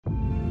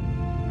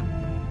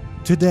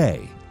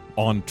Today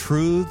on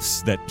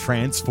Truths That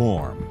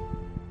Transform.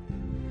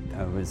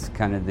 It was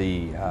kind of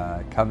the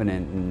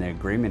covenant and the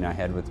agreement I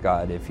had with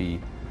God. If He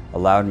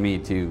allowed me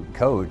to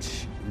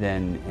coach,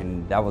 then,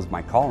 and that was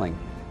my calling,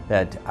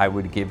 that I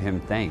would give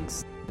Him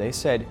thanks. They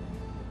said,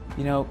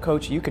 you know,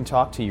 Coach, you can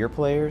talk to your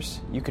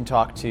players, you can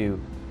talk to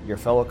your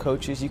fellow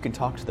coaches, you can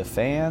talk to the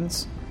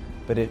fans,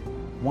 but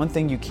one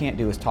thing you can't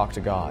do is talk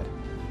to God.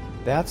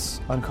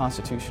 That's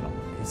unconstitutional.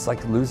 It's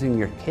like losing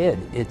your kid.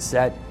 It's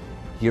that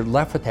you're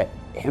left with that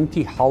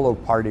empty, hollow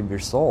part of your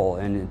soul,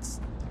 and it's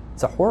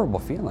a horrible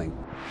feeling.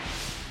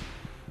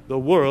 The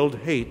world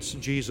hates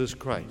Jesus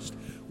Christ,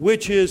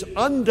 which is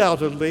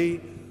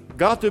undoubtedly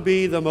got to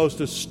be the most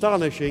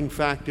astonishing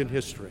fact in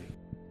history.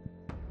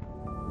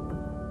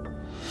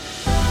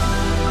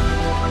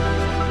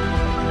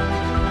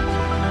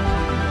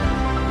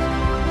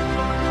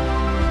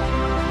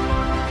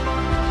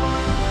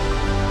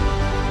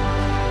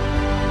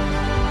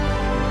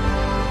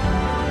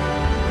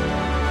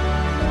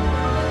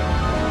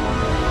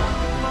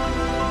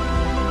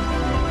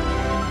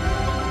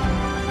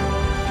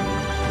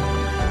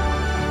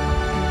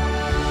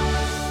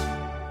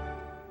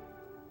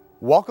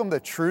 Welcome to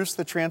Truths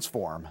That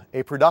Transform,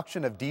 a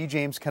production of D.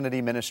 James Kennedy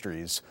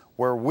Ministries,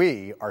 where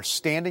we are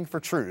standing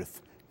for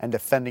truth and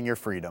defending your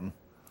freedom.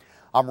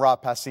 I'm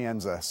Rob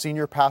Pacienza,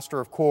 Senior Pastor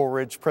of Coral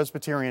Ridge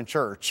Presbyterian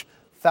Church,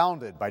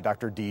 founded by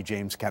Dr. D.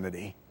 James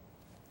Kennedy.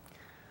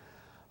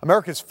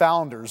 America's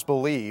founders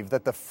believed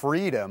that the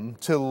freedom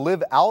to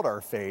live out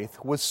our faith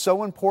was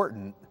so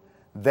important,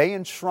 they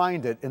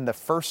enshrined it in the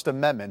First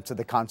Amendment to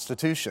the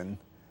Constitution.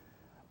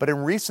 But in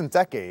recent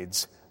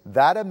decades,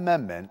 that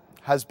amendment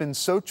has been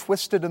so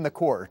twisted in the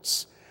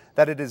courts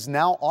that it is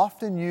now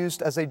often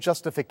used as a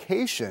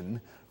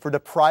justification for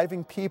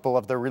depriving people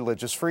of their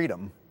religious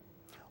freedom.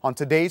 On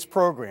today's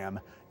program,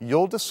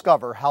 you'll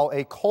discover how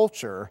a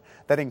culture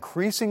that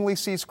increasingly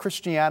sees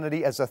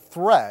Christianity as a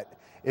threat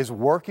is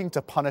working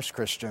to punish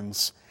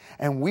Christians.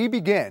 And we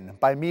begin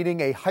by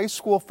meeting a high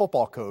school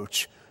football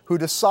coach who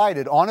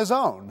decided on his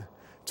own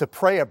to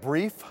pray a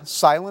brief,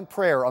 silent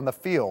prayer on the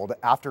field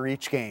after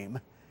each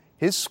game.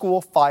 His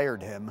school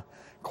fired him,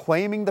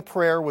 claiming the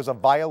prayer was a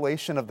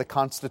violation of the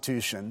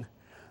Constitution.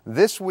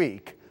 This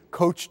week,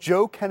 Coach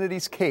Joe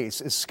Kennedy's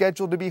case is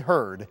scheduled to be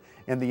heard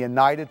in the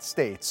United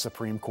States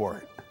Supreme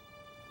Court.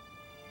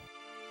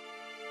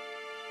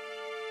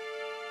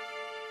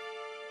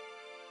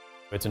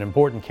 It's an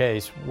important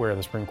case where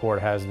the Supreme Court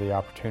has the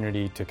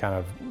opportunity to kind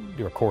of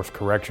do a course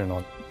correction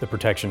on the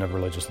protection of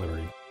religious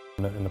liberty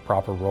and the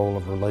proper role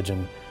of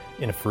religion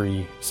in a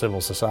free civil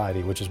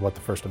society, which is what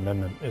the First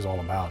Amendment is all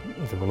about.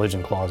 The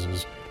religion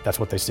clauses, that's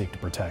what they seek to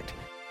protect.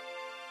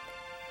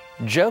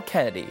 Joe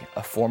Kennedy,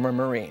 a former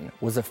Marine,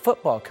 was a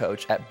football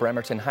coach at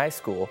Bremerton High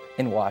School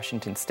in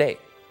Washington State.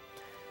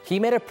 He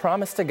made a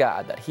promise to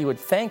God that he would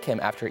thank Him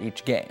after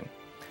each game,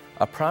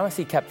 a promise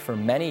he kept for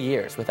many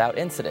years without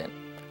incident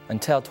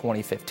until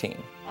 2015. It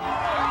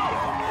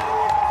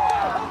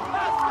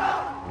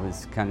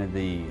was kind of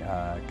the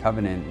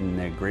covenant and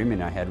the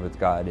agreement I had with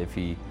God. If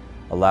He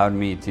allowed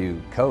me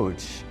to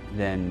coach,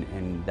 then,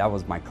 and that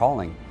was my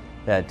calling,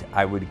 that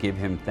I would give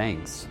Him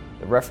thanks.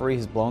 The referee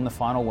has blown the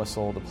final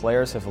whistle, the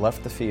players have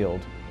left the field,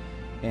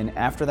 and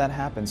after that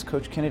happens,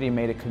 Coach Kennedy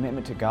made a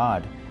commitment to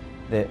God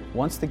that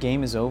once the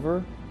game is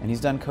over and he's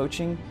done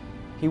coaching,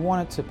 he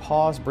wanted to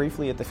pause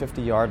briefly at the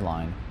 50-yard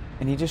line,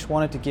 and he just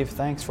wanted to give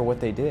thanks for what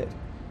they did.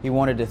 He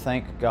wanted to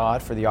thank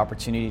God for the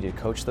opportunity to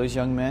coach those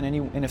young men,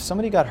 and if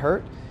somebody got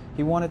hurt,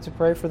 he wanted to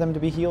pray for them to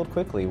be healed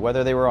quickly,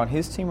 whether they were on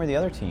his team or the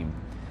other team.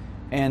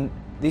 And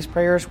these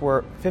prayers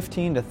were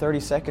 15 to 30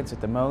 seconds at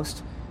the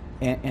most,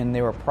 and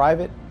they were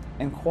private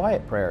and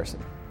quiet prayers.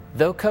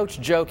 Though Coach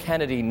Joe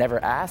Kennedy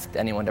never asked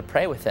anyone to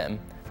pray with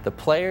him, the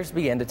players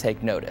began to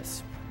take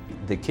notice.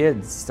 The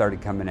kids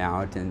started coming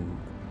out and,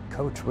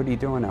 Coach, what are you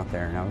doing out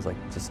there? And I was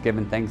like, just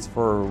giving thanks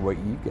for what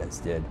you guys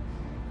did.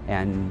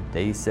 And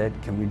they said,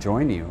 can we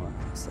join you?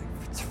 I was like,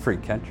 it's a free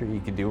country, you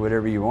can do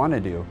whatever you want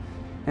to do.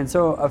 And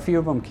so a few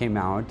of them came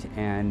out,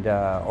 and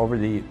over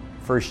the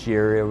first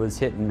year it was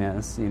hit and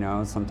miss. You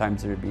know,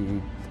 sometimes there'd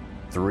be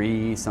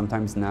 3,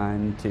 sometimes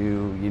none,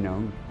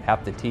 to,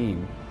 half the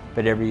team.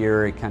 But every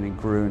year it kind of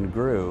grew and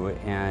grew,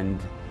 and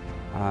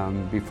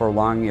before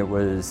long it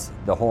was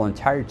the whole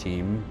entire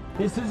team.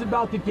 This is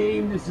about the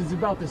game, this is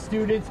about the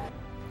students.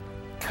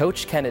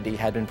 Coach Kennedy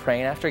had been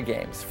praying after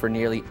games for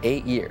nearly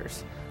 8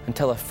 years,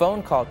 until a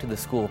phone call to the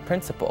school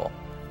principal,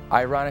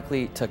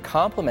 ironically to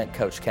compliment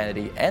Coach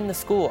Kennedy and the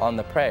school on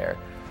the prayer,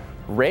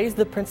 raised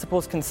the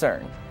principal's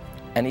concern,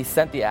 and he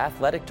sent the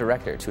athletic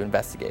director to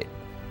investigate.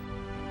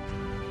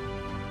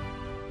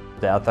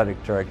 The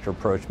athletic director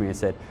approached me and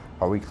said,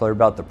 are we clear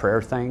about the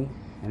prayer thing?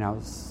 And I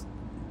was,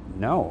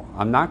 no,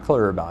 I'm not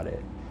clear about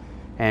it.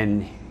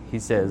 And he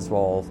says,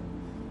 well,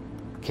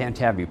 can't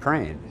have you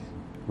praying.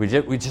 We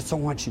just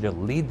don't want you to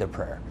lead the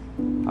prayer.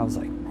 I was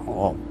like,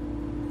 well,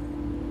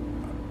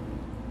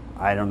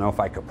 I don't know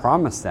if I could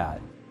promise that.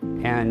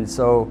 And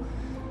so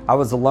I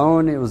was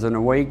alone. It was an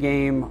away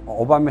game,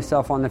 all by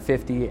myself on the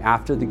 50.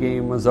 After the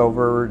game was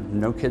over,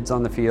 no kids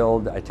on the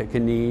field. I took a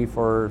knee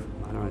for,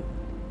 I don't know,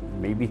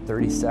 maybe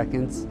 30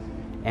 seconds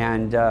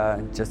and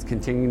just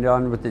continued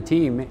on with the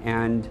team.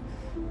 And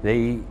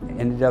they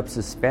ended up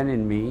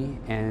suspending me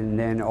and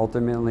then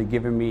ultimately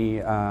giving me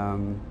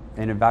an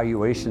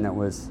evaluation that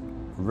was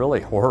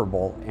really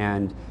horrible.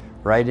 And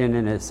right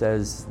in it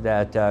says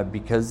that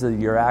because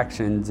of your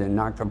actions and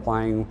not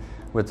complying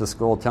with the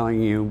school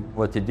telling you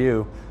what to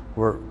do,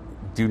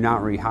 do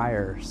not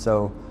rehire.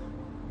 So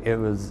it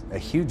was a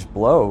huge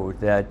blow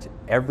that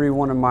every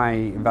one of my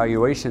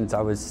evaluations,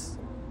 I was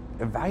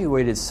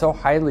evaluated so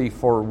highly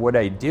for what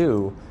I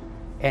do,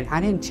 and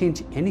I didn't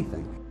change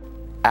anything.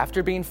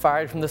 After being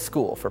fired from the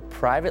school for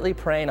privately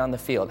praying on the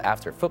field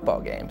after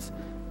football games,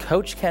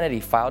 Coach Kennedy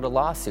filed a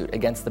lawsuit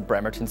against the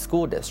Bremerton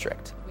School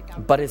District.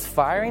 But his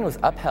firing was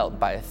upheld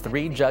by a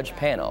 3-judge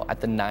panel at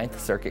the 9th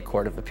Circuit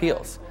Court of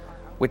Appeals,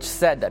 which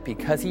said that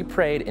because he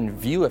prayed in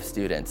view of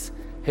students,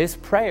 his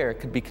prayer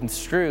could be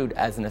construed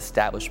as an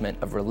establishment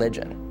of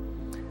religion.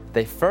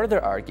 They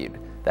further argued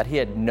that he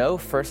had no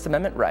First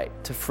Amendment right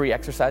to free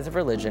exercise of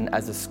religion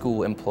as a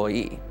school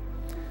employee.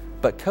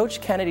 But Coach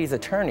Kennedy's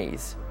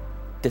attorneys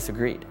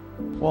disagreed.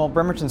 Well,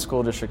 Bremerton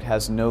School District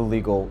has no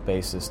legal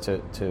basis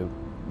to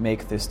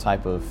make this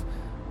type of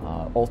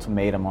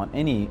ultimatum on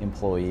any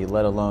employee,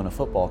 let alone a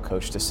football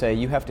coach, to say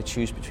you have to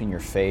choose between your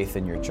faith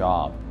and your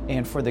job.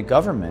 And for the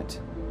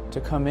government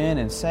to come in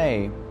and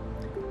say,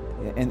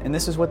 and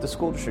this is what the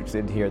school district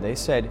did here, they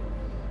said,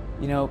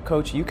 you know,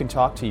 coach, you can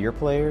talk to your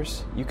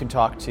players, you can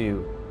talk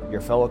to your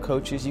fellow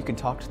coaches, you can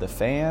talk to the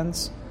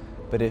fans,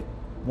 but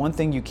one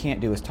thing you can't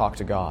do is talk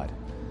to God.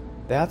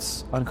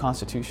 That's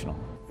unconstitutional.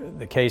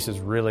 The case is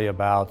really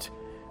about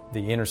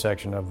the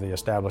intersection of the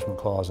Establishment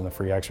Clause and the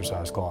Free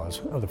Exercise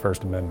Clause of the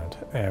First Amendment.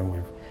 And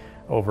we've,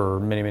 over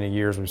many, many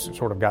years, we've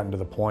sort of gotten to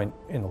the point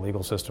in the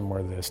legal system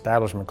where the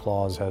Establishment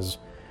Clause has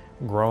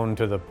grown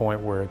to the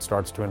point where it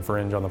starts to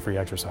infringe on the Free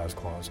Exercise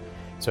Clause.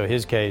 So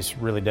his case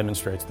really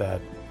demonstrates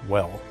that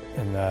well,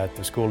 in that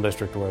the school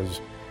district was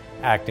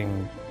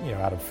acting,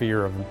 out of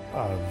fear of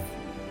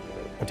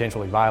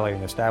potentially violating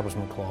the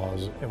Establishment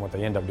Clause, and what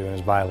they end up doing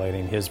is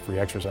violating his free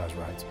exercise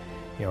rights.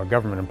 A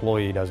government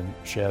employee doesn't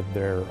shed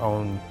their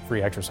own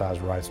free exercise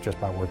rights just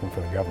by working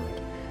for the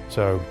government.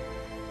 So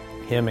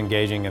him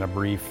engaging in a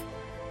brief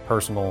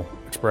personal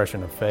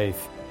expression of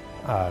faith,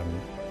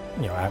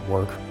 at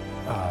work,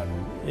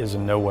 is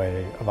in no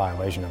way a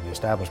violation of the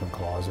Establishment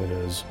Clause. It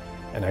is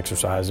an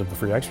exercise of the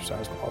Free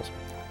Exercise Clause.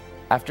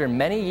 After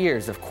many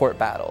years of court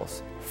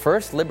battles,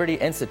 First Liberty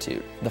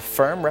Institute, the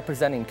firm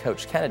representing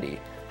Coach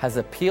Kennedy, has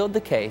appealed the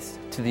case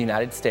to the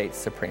United States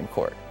Supreme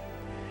Court.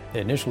 They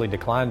initially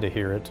declined to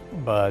hear it,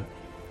 but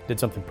did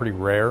something pretty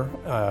rare,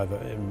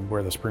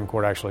 where the Supreme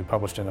Court actually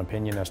published an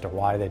opinion as to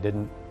why they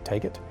didn't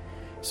take it.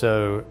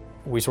 So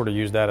we sort of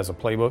used that as a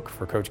playbook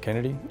for Coach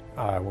Kennedy.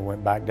 We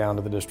went back down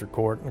to the district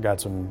court and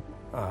got some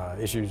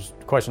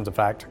questions of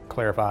fact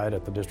clarified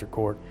at the district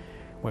court.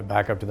 Went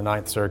back up to the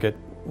 9th Circuit.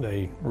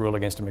 They ruled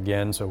against him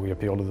again, so we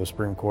appealed to the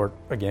Supreme Court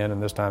again,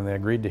 and this time they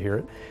agreed to hear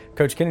it.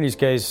 Coach Kennedy's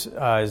case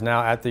is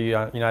now at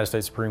the United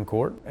States Supreme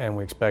Court, and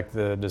we expect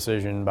the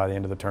decision by the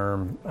end of the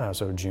term,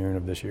 so June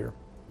of this year.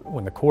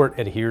 When the court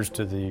adheres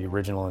to the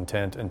original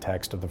intent and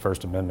text of the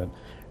First Amendment,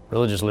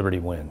 religious liberty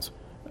wins.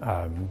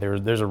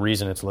 There's a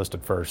reason it's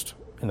listed first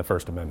in the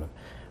First Amendment,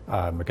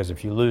 because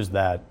if you lose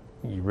that,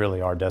 you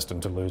really are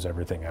destined to lose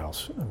everything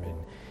else. I mean,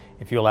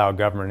 if you allow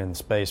government in the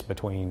space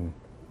between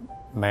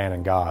man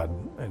and God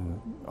and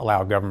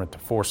allow government to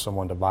force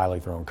someone to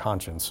violate their own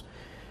conscience,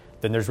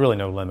 then there's really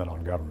no limit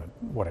on government,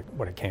 what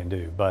it can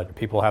do. But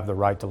people have the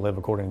right to live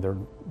according to their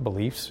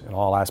beliefs in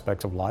all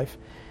aspects of life.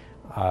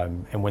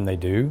 And when they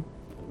do,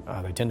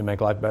 they tend to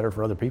make life better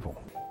for other people.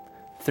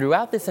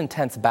 Throughout this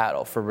intense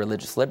battle for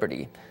religious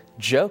liberty,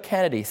 Joe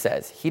Kennedy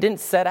says he didn't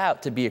set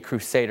out to be a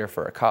crusader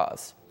for a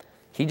cause.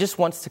 He just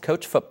wants to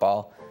coach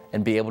football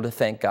and be able to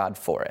thank God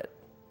for it.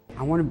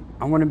 I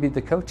want to be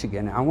the coach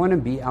again. I want to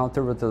be out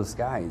there with those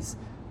guys.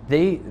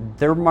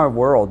 They're my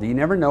world. You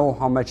never know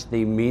how much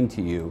they mean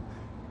to you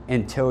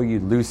until you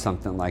lose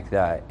something like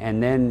that.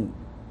 And then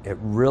it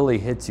really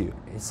hits you.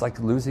 It's like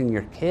losing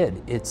your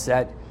kid. It's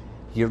that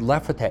you're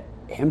left with that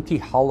empty,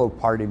 hollow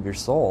part of your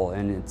soul,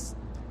 and it's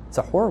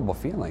a horrible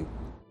feeling.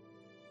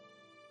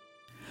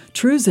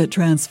 Truths that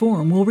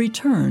Transform will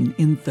return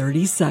in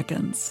 30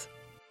 seconds.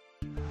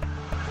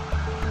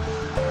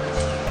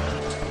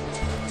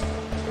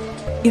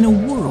 In a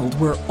world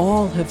where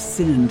all have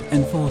sinned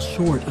and fall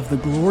short of the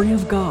glory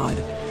of God,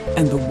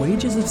 and the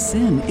wages of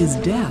sin is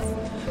death,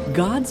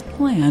 God's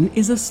plan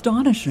is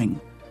astonishing.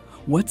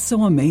 What's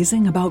so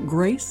amazing about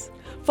grace?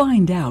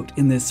 Find out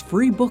in this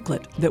free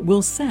booklet that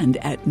we'll send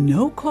at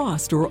no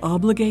cost or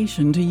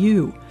obligation to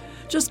you.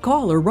 Just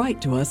call or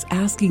write to us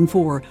asking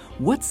for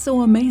What's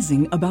So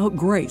Amazing About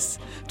Grace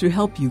to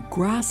help you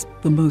grasp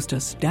the most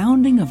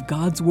astounding of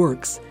God's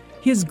works,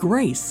 His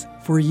grace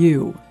for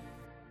you.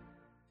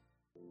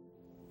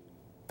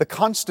 The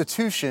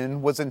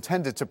Constitution was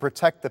intended to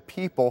protect the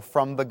people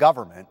from the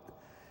government.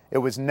 It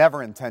was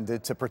never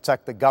intended to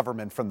protect the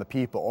government from the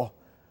people.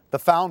 The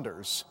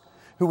founders,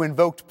 who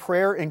invoked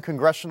prayer in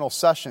congressional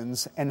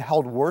sessions and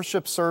held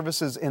worship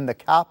services in the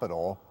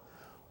Capitol,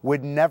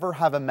 would never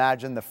have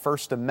imagined the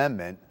First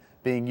Amendment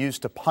being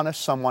used to punish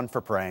someone for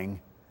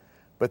praying.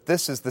 But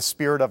this is the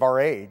spirit of our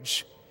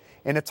age.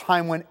 In a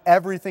time when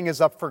everything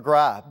is up for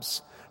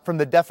grabs, from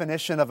the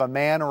definition of a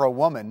man or a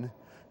woman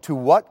to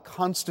what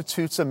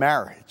constitutes a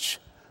marriage,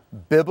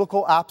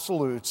 biblical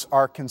absolutes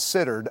are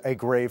considered a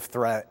grave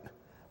threat.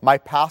 My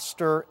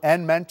pastor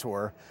and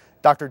mentor,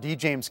 Dr. D.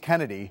 James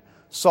Kennedy,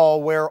 saw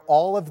where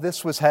all of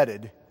this was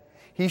headed.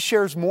 He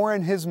shares more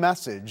in his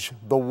message,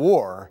 The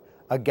War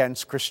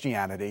Against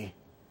Christianity.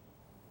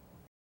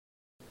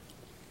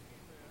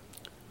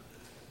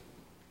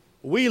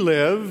 We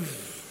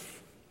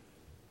live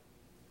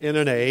in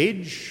an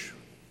age,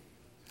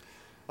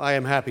 I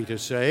am happy to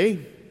say,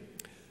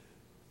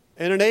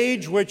 in an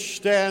age which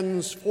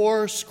stands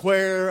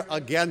foursquare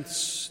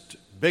against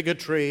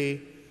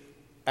bigotry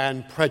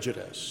and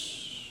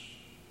prejudice.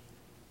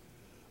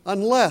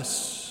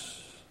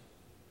 Unless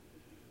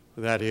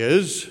that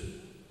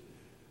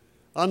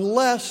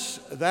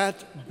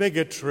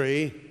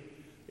bigotry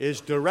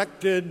is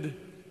directed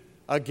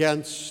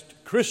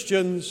against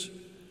Christians,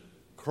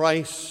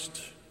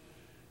 Christ,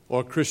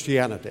 or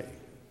Christianity.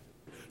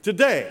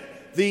 Today,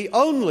 the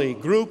only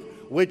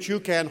group which you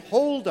can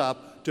hold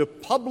up to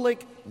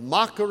public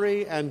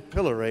mockery and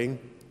pillorying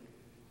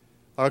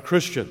are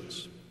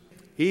Christians.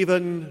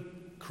 Even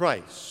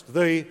Christ,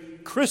 the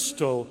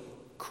crystal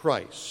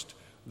Christ,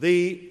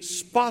 the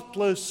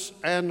spotless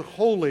and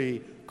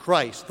holy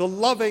Christ, the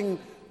loving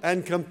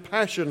and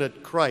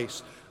compassionate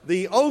Christ,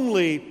 the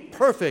only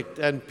perfect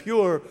and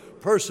pure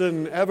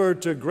person ever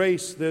to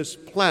grace this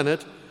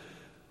planet,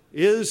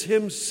 is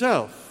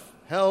himself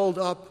held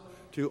up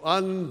to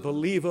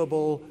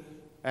unbelievable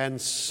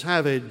and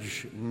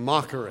savage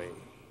mockery.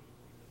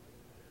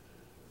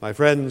 My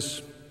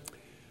friends,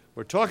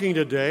 we're talking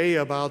today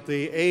about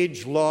the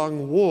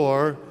age-long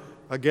war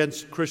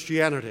against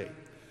Christianity,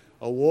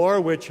 a war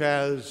which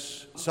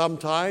has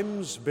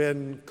sometimes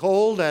been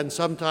cold and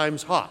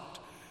sometimes hot,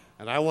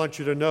 and I want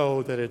you to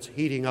know that it's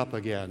heating up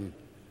again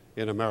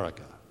in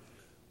America.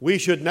 We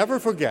should never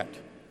forget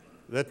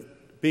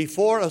that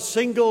before a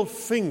single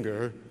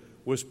finger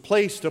was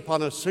placed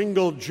upon a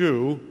single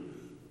Jew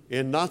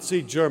in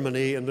Nazi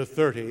Germany in the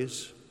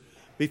 30s,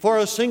 before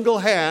a single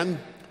hand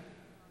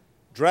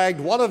dragged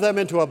one of them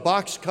into a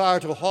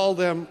boxcar to haul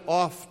them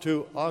off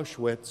to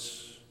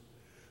Auschwitz,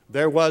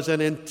 there was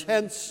an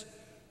intense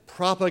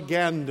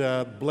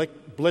propaganda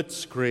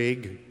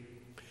blitzkrieg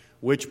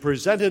which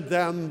presented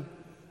them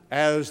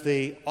as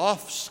the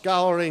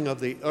offscouring of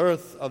the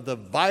earth of the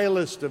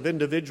vilest of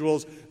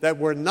individuals that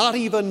were not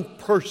even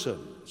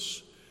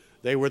persons.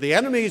 They were the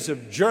enemies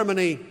of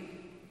Germany.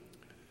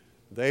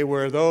 They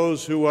were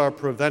those who are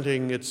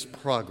preventing its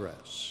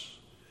progress.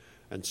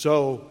 And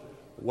so,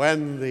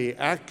 when the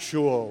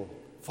actual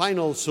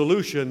final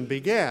solution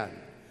began,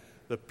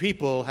 the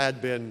people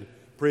had been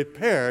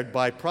prepared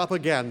by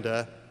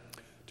propaganda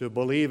to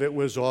believe it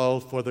was all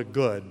for the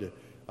good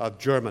of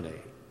Germany.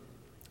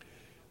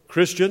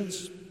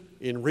 Christians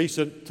in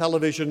recent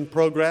television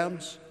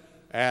programs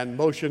and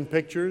motion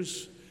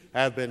pictures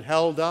have been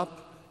held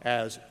up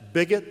as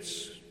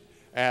bigots,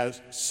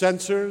 as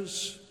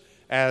censors,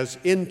 as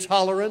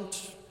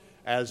intolerant,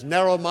 as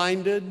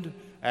narrow-minded,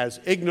 as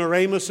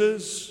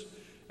ignoramuses,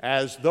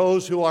 as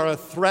those who are a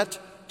threat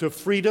to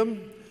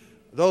freedom,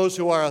 those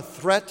who are a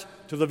threat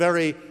to the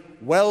very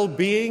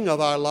well-being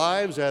of our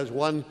lives, as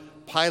one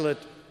pilot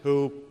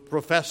who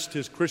professed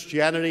his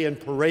Christianity and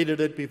paraded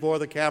it before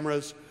the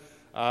cameras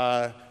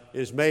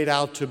is made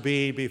out to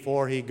be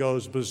before he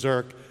goes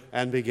berserk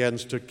and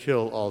begins to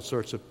kill all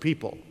sorts of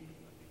people.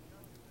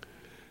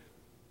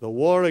 The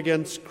war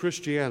against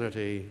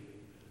Christianity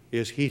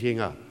is heating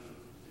up.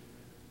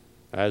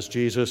 As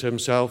Jesus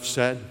himself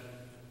said,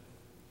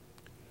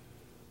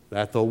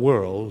 that the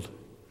world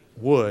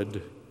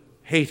would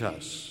hate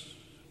us.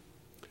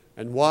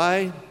 And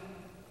why?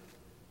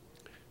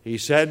 He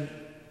said,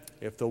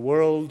 if the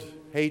world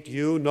hate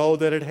you, know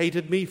that it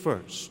hated me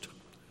first.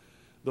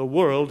 The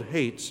world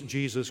hates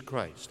Jesus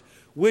Christ,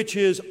 which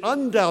is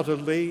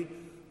undoubtedly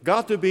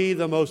got to be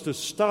the most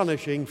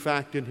astonishing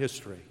fact in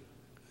history.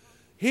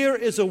 Here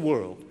is a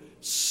world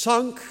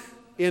sunk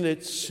in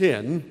its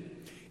sin,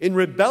 in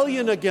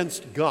rebellion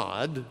against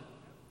God,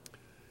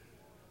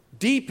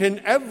 deep in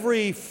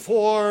every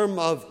form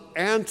of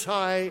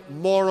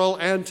anti-moral,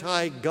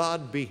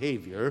 anti-God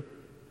behavior,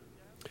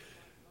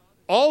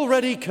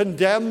 already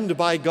condemned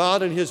by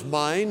God in his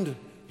mind.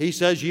 He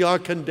says, ye are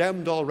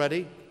condemned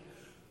already,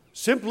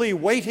 simply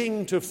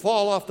waiting to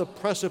fall off the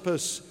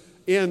precipice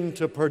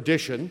into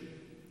perdition.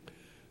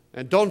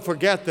 And don't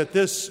forget that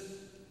this,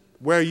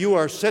 where you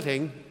are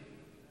sitting,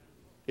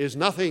 is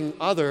nothing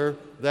other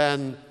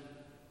than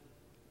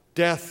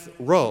death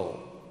row.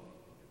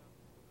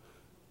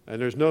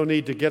 And there's no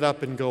need to get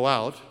up and go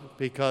out,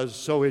 because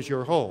so is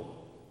your home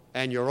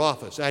and your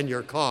office and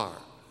your car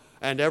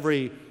and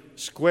every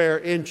square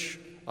inch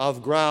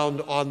of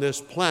ground on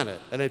this planet.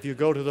 And if you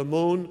go to the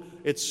moon,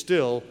 it's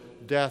still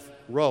death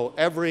row.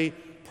 Every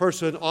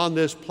person on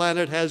this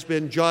planet has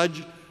been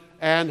judged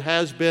and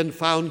has been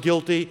found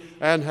guilty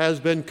and has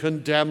been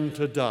condemned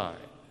to die.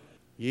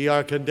 Ye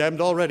are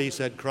condemned already,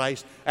 said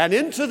Christ, and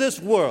into this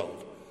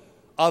world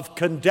of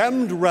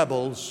condemned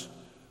rebels,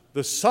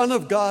 the Son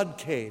of God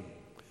came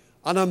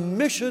on a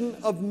mission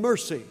of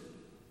mercy.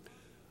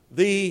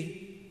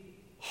 The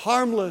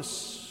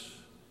harmless,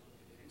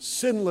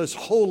 sinless,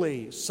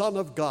 holy Son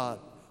of God,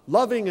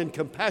 loving and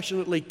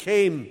compassionately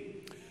came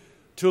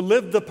to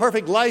live the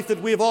perfect life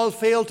that we have all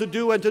failed to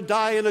do and to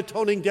die an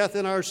atoning death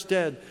in our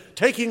stead,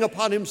 taking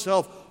upon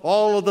himself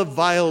all of the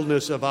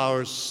vileness of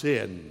our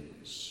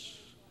sins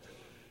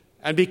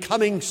and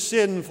becoming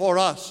sin for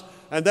us,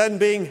 and then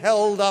being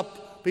held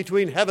up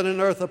between heaven and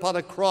earth upon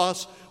a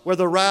cross where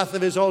the wrath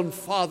of his own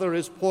Father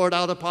is poured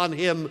out upon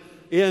him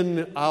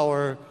in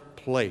our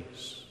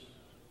place.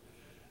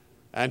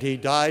 And he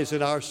dies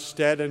in our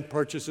stead and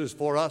purchases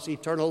for us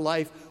eternal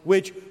life,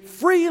 which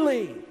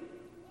freely,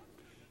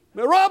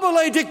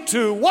 mirabile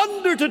dictu,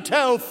 wonder to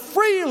tell,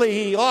 freely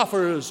he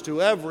offers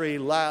to every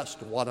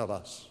last one of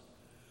us,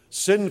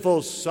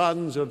 sinful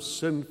sons of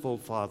sinful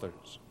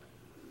fathers,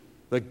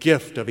 the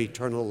gift of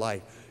eternal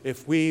life,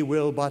 if we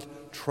will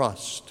but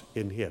trust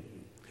in him.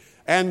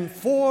 And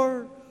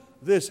for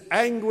this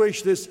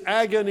anguish, this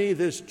agony,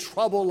 this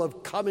trouble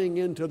of coming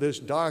into this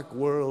dark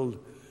world,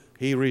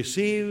 he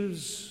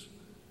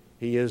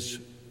is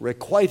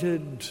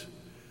requited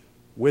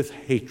with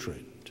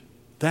hatred.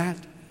 That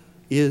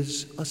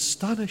is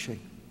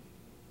astonishing.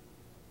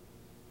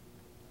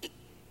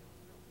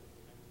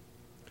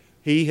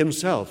 He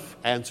himself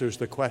answers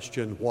the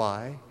question,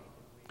 why?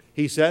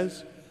 He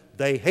says,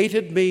 they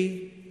hated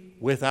me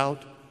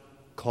without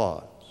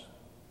cause.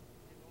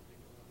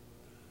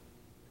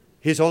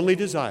 His only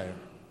desire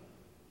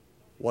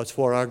was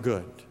for our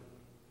good.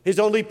 His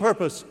only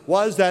purpose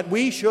was that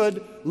we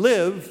should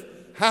live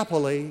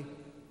happily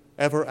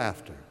ever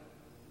after.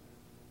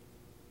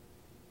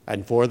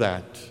 And for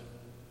that,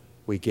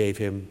 we gave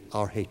him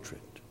our hatred.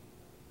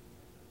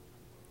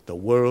 The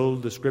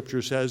world, the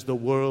Scripture says, the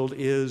world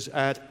is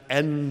at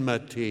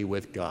enmity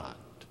with God.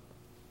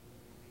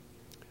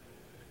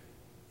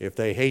 If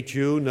they hate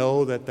you,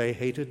 know that they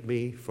hated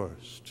me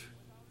first.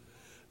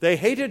 They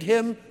hated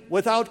him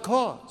without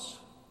cause.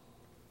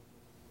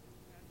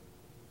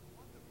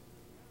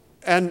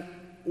 And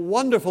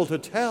wonderful to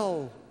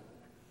tell,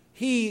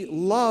 he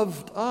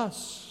loved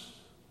us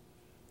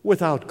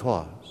without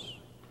cause.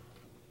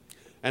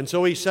 And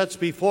so he sets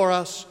before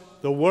us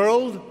the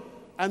world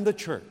and the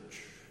church.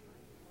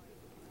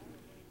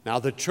 Now,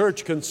 the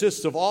church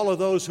consists of all of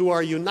those who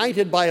are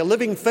united by a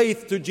living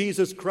faith to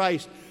Jesus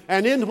Christ,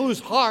 and in whose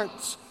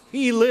hearts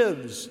he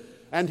lives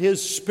and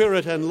his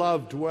spirit and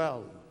love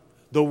dwell.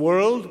 The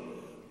world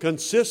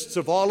consists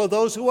of all of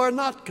those who are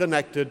not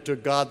connected to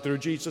God through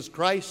Jesus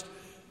Christ.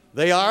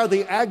 They are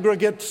the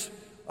aggregate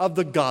of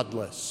the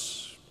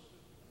godless.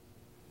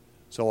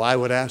 So I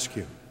would ask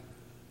you,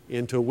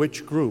 into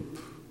which group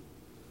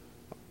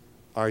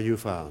are you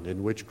found?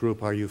 In which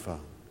group are you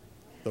found?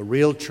 The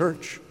real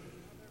church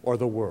or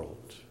the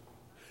world?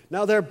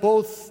 Now, they're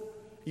both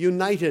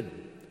united.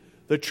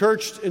 The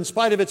church, in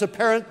spite of its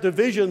apparent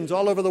divisions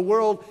all over the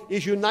world,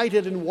 is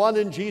united in one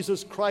in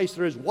Jesus Christ.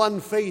 There is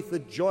one faith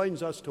that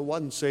joins us to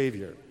one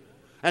Savior.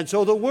 And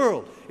so the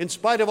world, in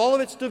spite of all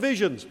of its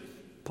divisions,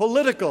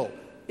 political,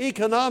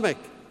 economic,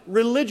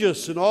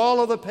 religious, and all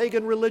of the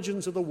pagan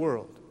religions of the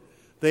world,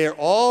 they are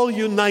all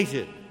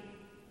united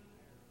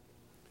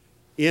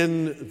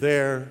in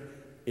their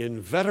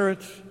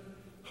inveterate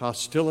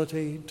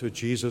hostility to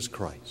Jesus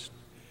Christ.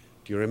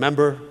 Do you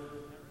remember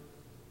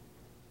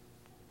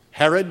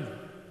Herod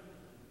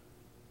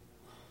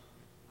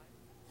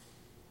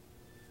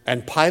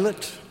and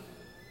Pilate,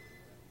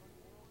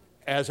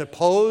 as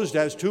opposed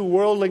as two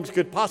worldlings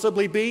could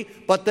possibly be,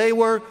 but they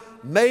were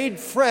made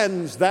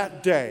friends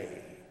that day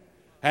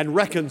and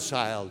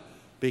reconciled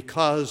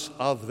because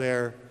of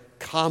their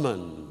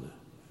common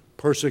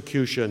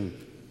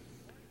persecution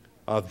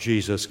of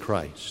Jesus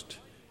Christ.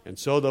 And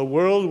so the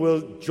world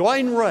will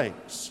join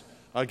ranks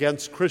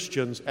against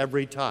Christians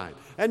every time.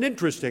 And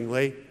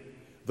interestingly,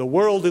 the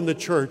world and the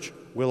church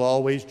will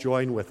always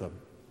join with them.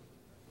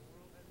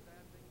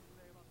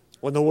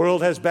 When the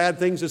world has bad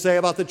things to say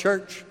about the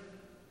church,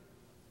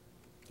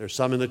 there's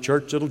some in the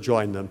church that'll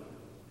join them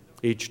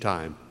each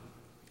time.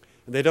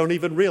 And they don't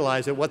even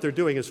realize that what they're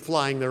doing is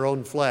flying their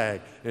own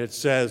flag. And it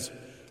says,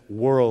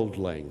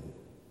 worldling.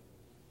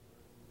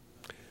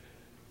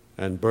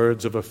 And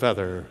birds of a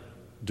feather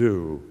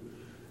do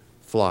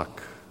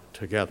flock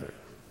together.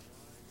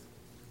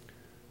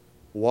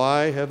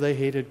 Why have they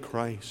hated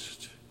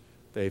Christ?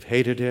 They've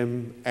hated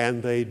him,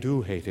 and they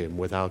do hate him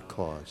without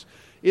cause.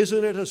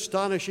 Isn't it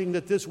astonishing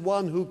that this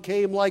one who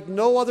came like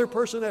no other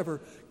person ever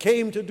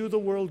came to do the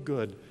world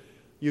good?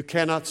 You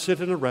cannot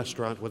sit in a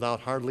restaurant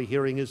without hardly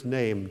hearing his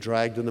name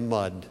dragged in the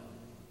mud,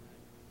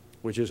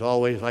 which is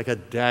always like a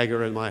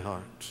dagger in my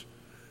heart,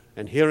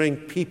 and hearing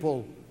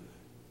people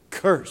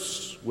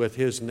curse with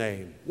his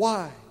name.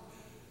 Why?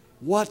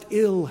 What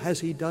ill has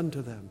he done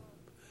to them?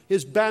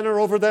 His banner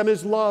over them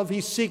is love.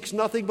 He seeks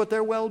nothing but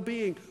their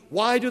well-being.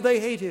 Why do they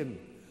hate him?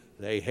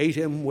 They hate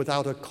him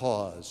without a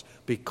cause,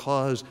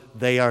 because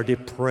they are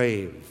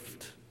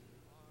depraved,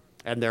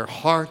 and their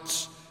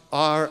hearts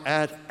are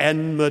at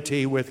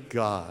enmity with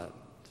God.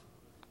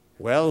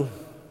 Well,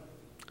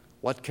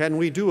 what can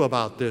we do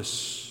about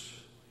this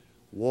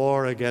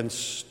war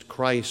against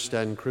Christ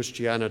and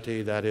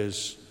Christianity that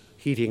is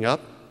heating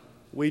up?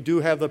 We do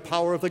have the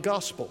power of the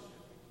gospel.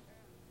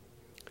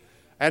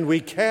 And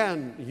we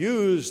can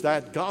use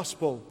that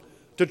gospel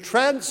to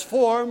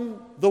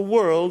transform the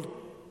world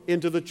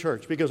into the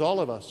church, because all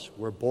of us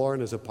were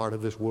born as a part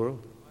of this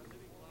world.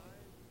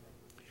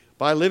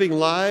 By living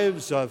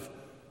lives of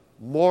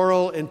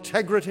moral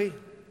integrity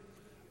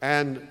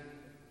and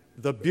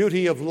the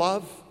beauty of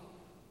love,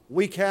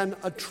 we can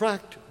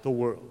attract the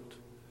world.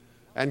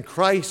 And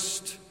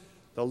Christ,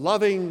 the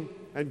loving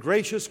and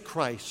gracious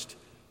Christ,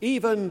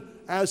 even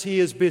as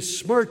he is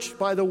besmirched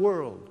by the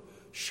world,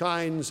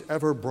 shines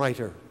ever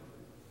brighter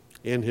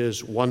in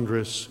his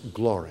wondrous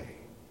glory.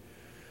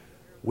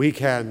 We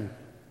can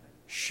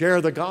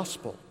share the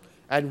gospel.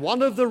 And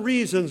one of the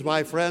reasons,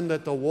 my friend,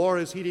 that the war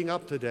is heating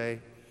up today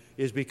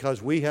is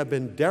because we have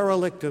been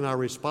derelict in our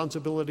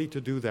responsibility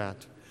to do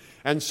that.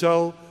 And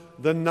so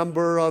the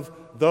number of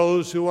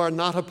those who are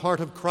not a part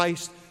of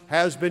Christ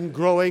has been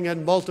growing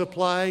and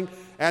multiplying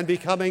and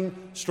becoming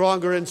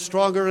stronger and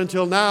stronger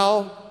until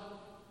now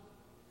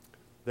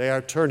they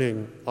are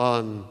turning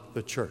on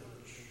the church,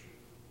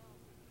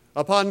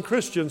 upon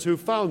Christians who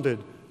founded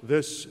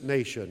this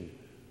nation.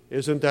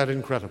 Isn't that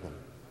incredible?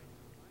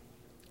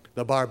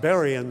 The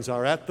barbarians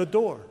are at the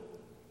door,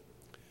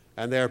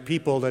 and they're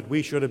people that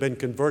we should have been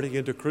converting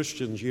into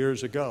Christians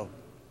years ago.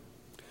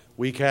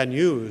 We can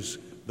use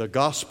the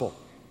gospel.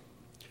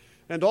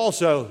 And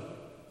also,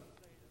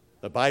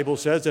 the Bible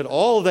says that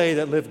all they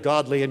that live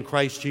godly in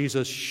Christ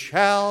Jesus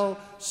shall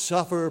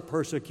suffer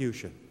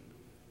persecution.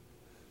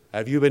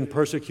 Have you been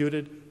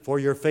persecuted for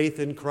your faith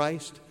in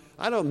Christ?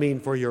 I don't mean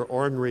for your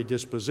ornery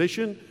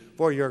disposition,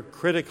 for your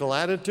critical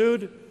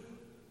attitude,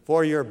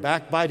 for your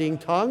backbiting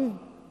tongue,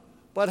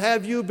 but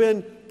have you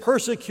been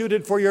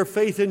persecuted for your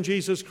faith in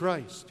Jesus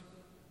Christ?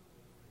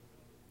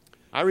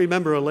 I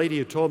remember a lady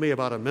who told me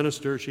about a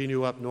minister she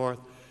knew up north,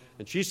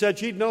 and she said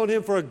she'd known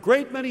him for a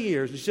great many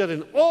years. She said,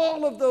 in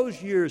all of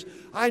those years,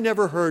 I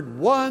never heard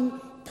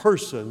one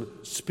person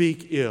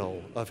speak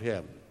ill of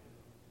him.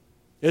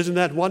 Isn't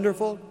that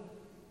wonderful?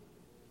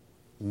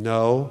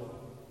 No,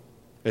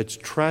 it's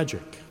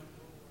tragic.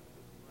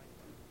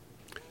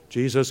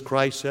 Jesus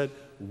Christ said,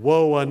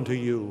 woe unto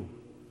you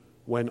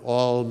when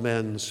all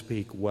men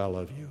speak well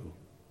of you.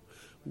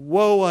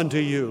 Woe unto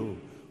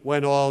you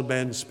when all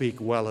men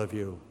speak well of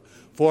you.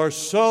 For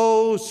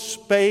so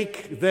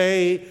spake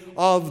they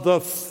of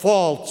the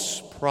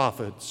false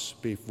prophets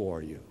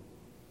before you.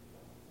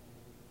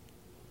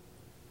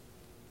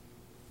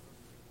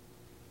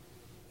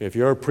 If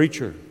your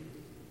preacher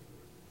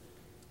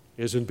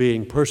isn't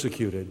being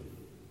persecuted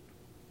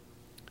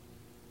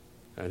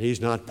and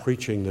he's not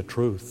preaching the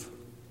truth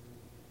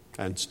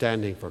and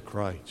standing for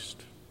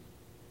Christ,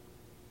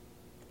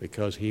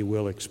 because he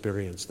will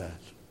experience that.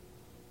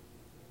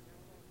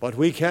 But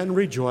we can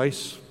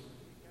rejoice,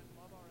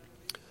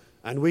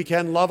 and we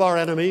can love our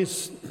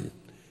enemies,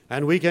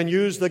 and we can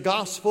use the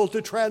gospel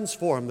to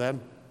transform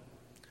them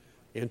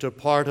into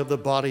part of the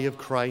body of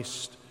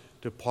Christ,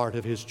 to part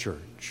of his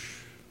church.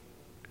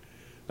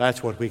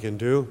 That's what we can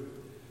do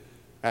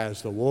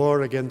as the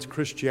war against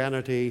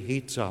Christianity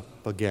heats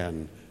up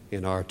again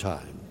in our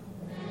time.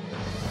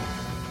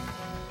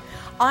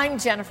 I'm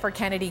Jennifer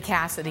Kennedy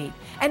Cassidy,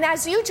 and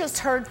as you just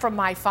heard from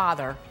my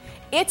father,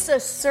 it's a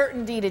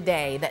certainty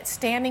today that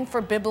standing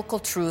for biblical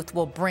truth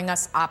will bring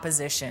us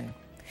opposition.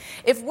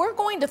 If we're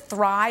going to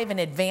thrive and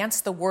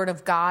advance the Word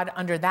of God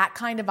under that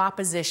kind of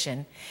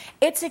opposition,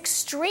 it's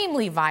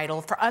extremely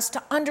vital for us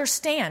to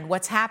understand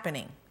what's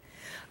happening.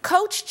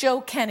 Coach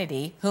Joe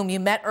Kennedy, whom you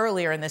met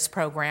earlier in this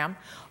program,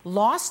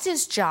 lost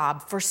his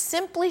job for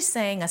simply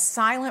saying a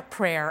silent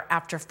prayer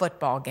after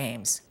football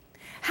games.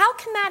 How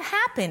can that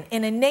happen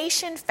in a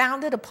nation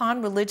founded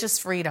upon religious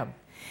freedom?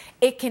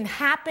 It can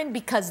happen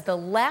because the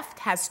left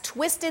has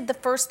twisted the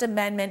First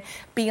Amendment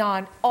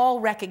beyond all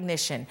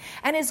recognition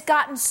and has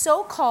gotten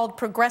so-called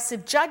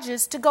progressive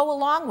judges to go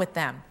along with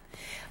them.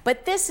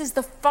 But this is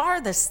the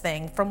farthest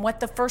thing from what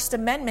the First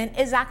Amendment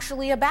is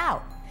actually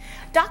about.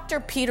 Dr.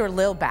 Peter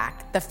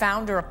Lilback, the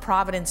founder of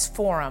Providence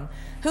Forum,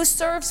 who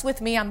serves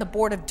with me on the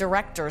board of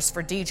directors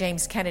for D.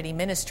 James Kennedy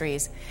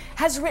Ministries,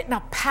 has written a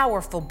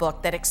powerful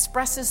book that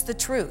expresses the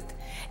truth.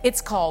 It's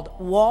called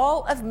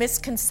Wall of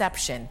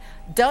Misconception.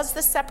 Does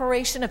the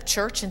separation of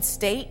church and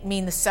state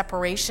mean the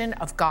separation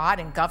of God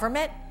and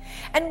government?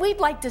 And we'd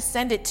like to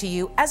send it to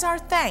you as our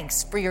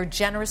thanks for your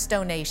generous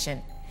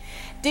donation.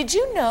 Did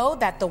you know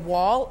that the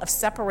wall of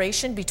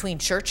separation between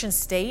church and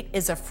state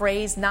is a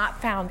phrase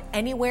not found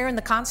anywhere in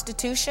the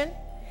Constitution?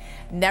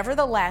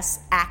 Nevertheless,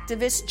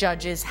 activist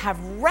judges have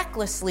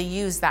recklessly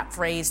used that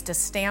phrase to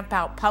stamp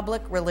out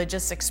public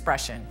religious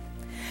expression.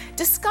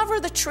 Discover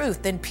the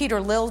truth in Peter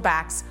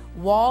Lilback's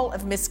Wall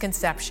of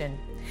Misconception.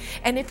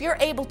 And if you're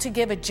able to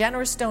give a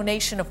generous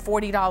donation of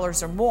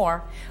 $40 or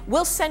more,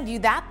 we'll send you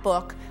that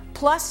book,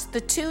 plus the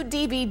 2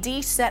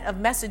 DVD set of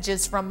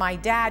messages from my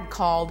dad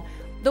called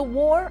The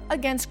War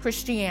Against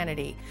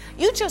Christianity.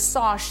 You just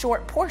saw a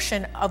short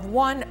portion of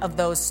one of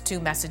those 2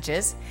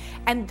 messages,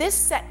 and this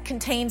set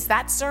contains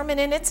that sermon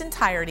in its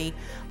entirety,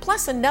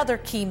 plus another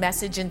key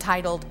message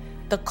entitled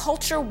The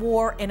Culture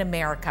War in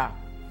America.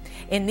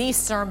 In these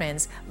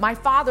sermons, my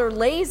father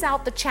lays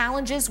out the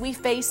challenges we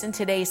face in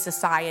today's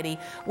society,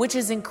 which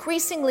is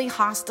increasingly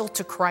hostile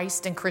to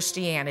Christ and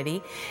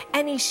Christianity,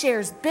 and he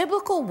shares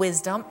biblical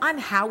wisdom on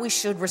how we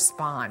should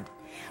respond.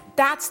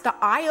 That's the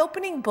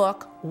eye-opening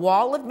book,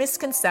 Wall of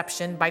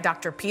Misconception by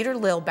Dr. Peter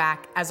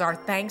Lilback, as our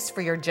thanks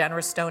for your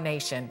generous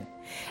donation.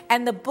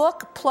 And the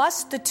book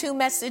plus the 2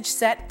 message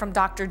set from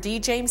Dr. D.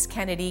 James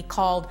Kennedy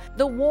called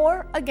The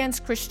War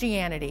Against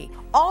Christianity,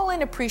 all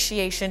in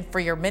appreciation for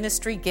your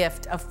ministry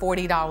gift of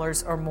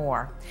 $40 or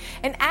more.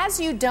 And as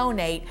you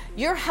donate,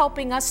 you're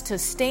helping us to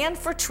stand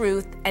for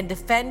truth and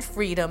defend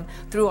freedom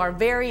through our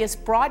various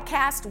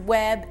broadcast,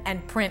 web,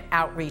 and print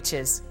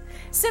outreaches.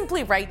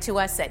 Simply write to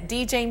us at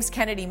D. James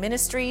Kennedy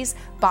Ministries,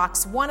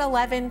 Box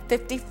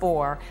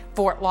 11154,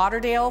 Fort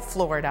Lauderdale,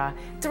 Florida,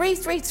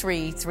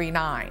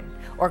 33339.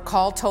 Or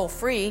call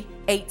toll-free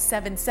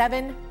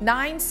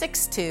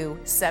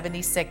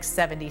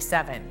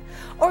 877-962-7677.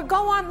 Or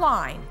go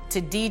online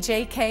to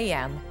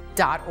djkm.org.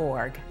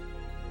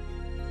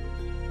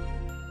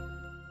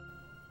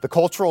 The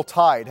cultural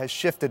tide has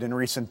shifted in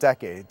recent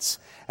decades,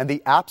 and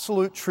the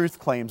absolute truth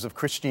claims of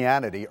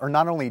Christianity are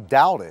not only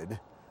doubted,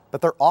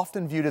 but they're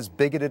often viewed as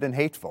bigoted and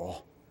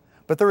hateful.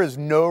 But there is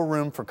no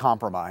room for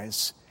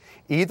compromise.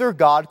 Either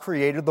God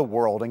created the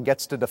world and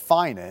gets to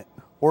define it,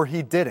 or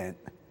he didn't.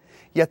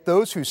 Yet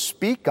those who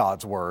speak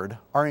God's word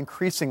are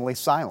increasingly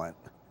silent.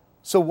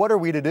 So what are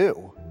we to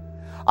do?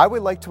 I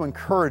would like to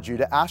encourage you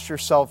to ask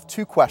yourself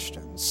 2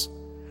 questions.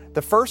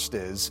 The first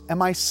is,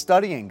 am I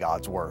studying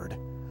God's word?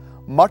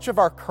 Much of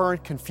our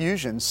current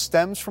confusion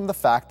stems from the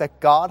fact that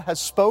God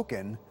has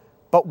spoken,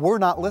 but we're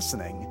not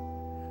listening.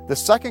 The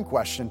second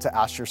question to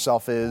ask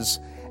yourself is,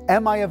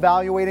 am I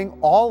evaluating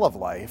all of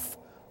life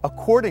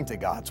according to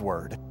God's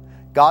word?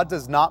 God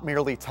does not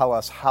merely tell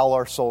us how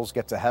our souls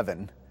get to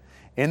heaven.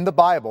 In the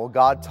Bible,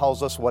 God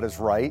tells us what is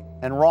right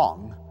and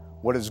wrong,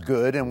 what is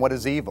good and what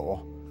is evil,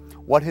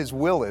 what his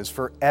will is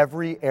for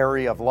every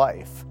area of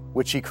life,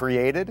 which he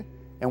created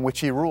and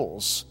which he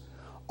rules.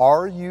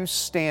 Are you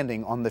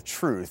standing on the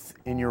truth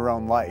in your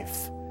own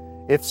life?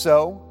 If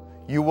so,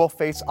 you will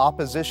face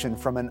opposition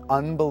from an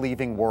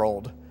unbelieving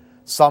world.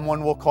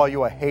 Someone will call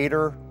you a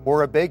hater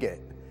or a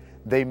bigot.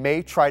 They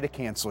may try to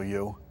cancel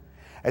you.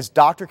 As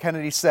Dr.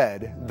 Kennedy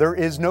said, there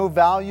is no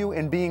value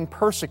in being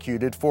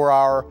persecuted for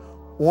our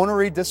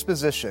ornery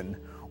disposition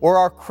or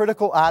our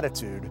critical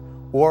attitude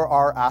or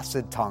our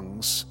acid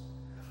tongues.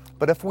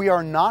 But if we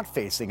are not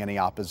facing any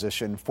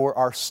opposition for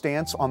our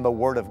stance on the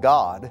Word of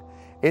God,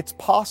 it's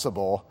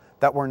possible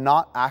that we're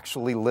not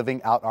actually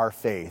living out our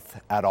faith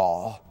at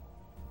all.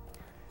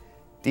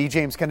 D.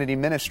 James Kennedy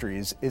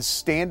Ministries is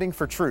standing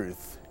for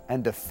truth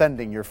and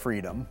defending your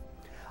freedom.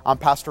 I'm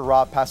Pastor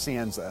Rob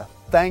Pacienza.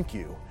 Thank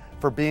you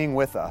for being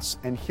with us,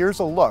 and here's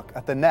a look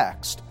at the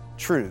next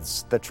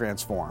Truths That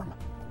Transform.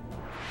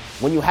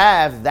 When you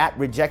have that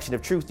rejection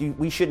of truth,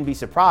 we shouldn't be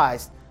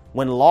surprised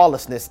when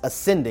lawlessness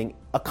ascending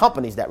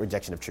accompanies that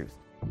rejection of truth.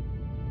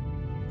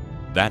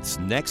 That's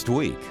next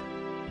week.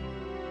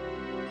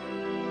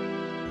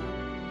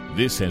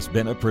 This has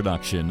been a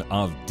production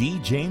of D.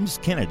 James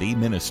Kennedy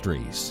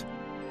Ministries.